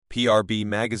PRB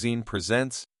Magazine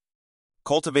presents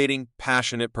Cultivating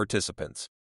Passionate Participants.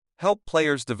 Help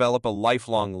players develop a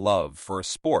lifelong love for a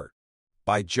sport.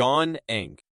 By John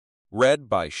Engh. Read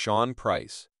by Sean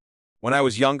Price. When I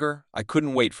was younger, I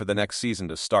couldn't wait for the next season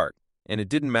to start, and it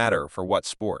didn't matter for what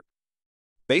sport.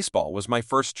 Baseball was my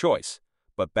first choice,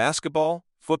 but basketball,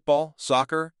 football,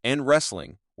 soccer, and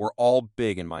wrestling were all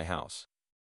big in my house.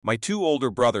 My two older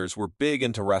brothers were big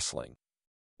into wrestling.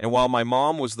 And while my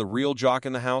mom was the real jock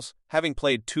in the house, having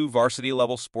played two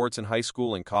varsity-level sports in high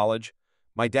school and college,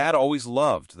 my dad always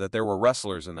loved that there were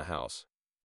wrestlers in the house.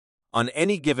 On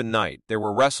any given night, there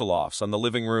were wrestle-offs on the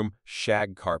living room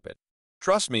shag carpet.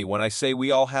 Trust me when I say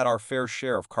we all had our fair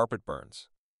share of carpet burns.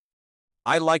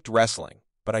 I liked wrestling,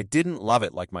 but I didn't love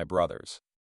it like my brothers.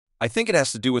 I think it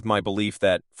has to do with my belief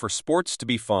that, for sports to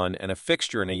be fun and a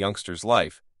fixture in a youngster's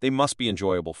life, they must be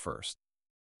enjoyable first.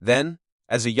 Then,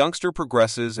 as a youngster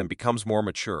progresses and becomes more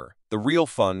mature, the real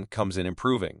fun comes in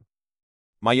improving.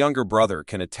 My younger brother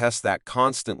can attest that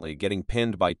constantly getting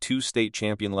pinned by two state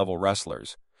champion-level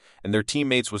wrestlers, and their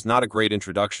teammates was not a great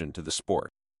introduction to the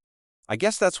sport. I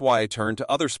guess that's why I turned to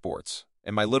other sports,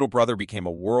 and my little brother became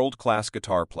a world-class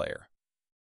guitar player.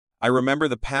 I remember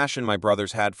the passion my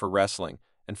brothers had for wrestling,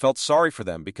 and felt sorry for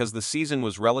them because the season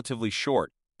was relatively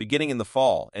short, beginning in the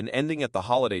fall and ending at the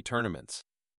holiday tournaments.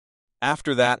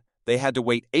 After that, they had to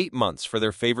wait 8 months for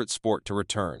their favorite sport to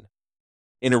return.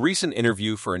 In a recent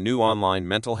interview for a new online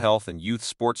mental health and youth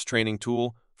sports training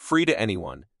tool, Free to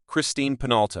Anyone, Christine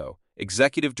Pinalto,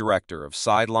 executive director of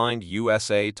Sidelined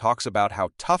USA, talks about how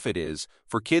tough it is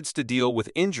for kids to deal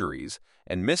with injuries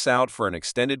and miss out for an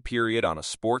extended period on a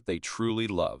sport they truly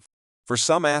love. For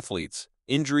some athletes,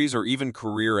 injuries are even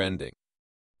career-ending.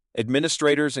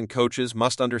 Administrators and coaches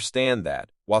must understand that,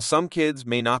 while some kids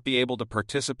may not be able to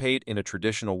participate in a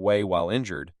traditional way while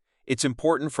injured, it's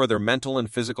important for their mental and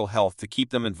physical health to keep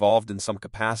them involved in some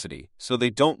capacity so they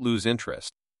don't lose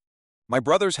interest. My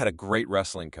brothers had a great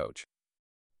wrestling coach.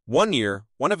 One year,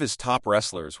 one of his top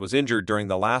wrestlers was injured during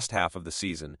the last half of the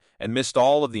season and missed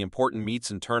all of the important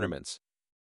meets and tournaments.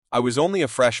 I was only a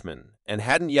freshman and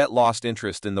hadn't yet lost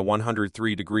interest in the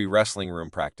 103-degree wrestling room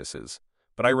practices,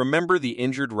 but I remember the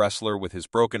injured wrestler with his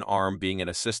broken arm being an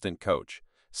assistant coach,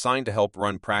 signed to help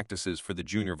run practices for the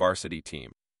junior varsity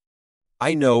team.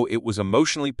 I know it was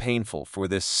emotionally painful for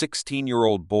this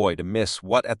 16-year-old boy to miss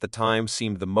what at the time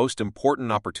seemed the most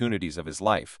important opportunities of his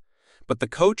life, but the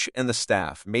coach and the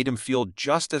staff made him feel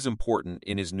just as important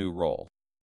in his new role.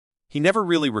 He never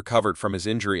really recovered from his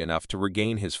injury enough to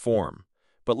regain his form,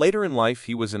 but later in life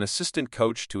he was an assistant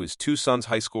coach to his two sons'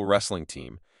 high school wrestling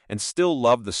team and still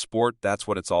loved the sport. That's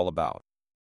what it's all about.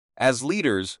 As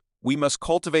leaders, we must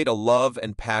cultivate a love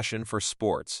and passion for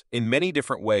sports in many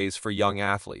different ways for young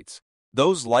athletes.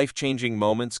 Those life-changing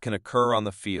moments can occur on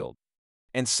the field,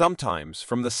 and sometimes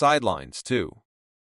from the sidelines too.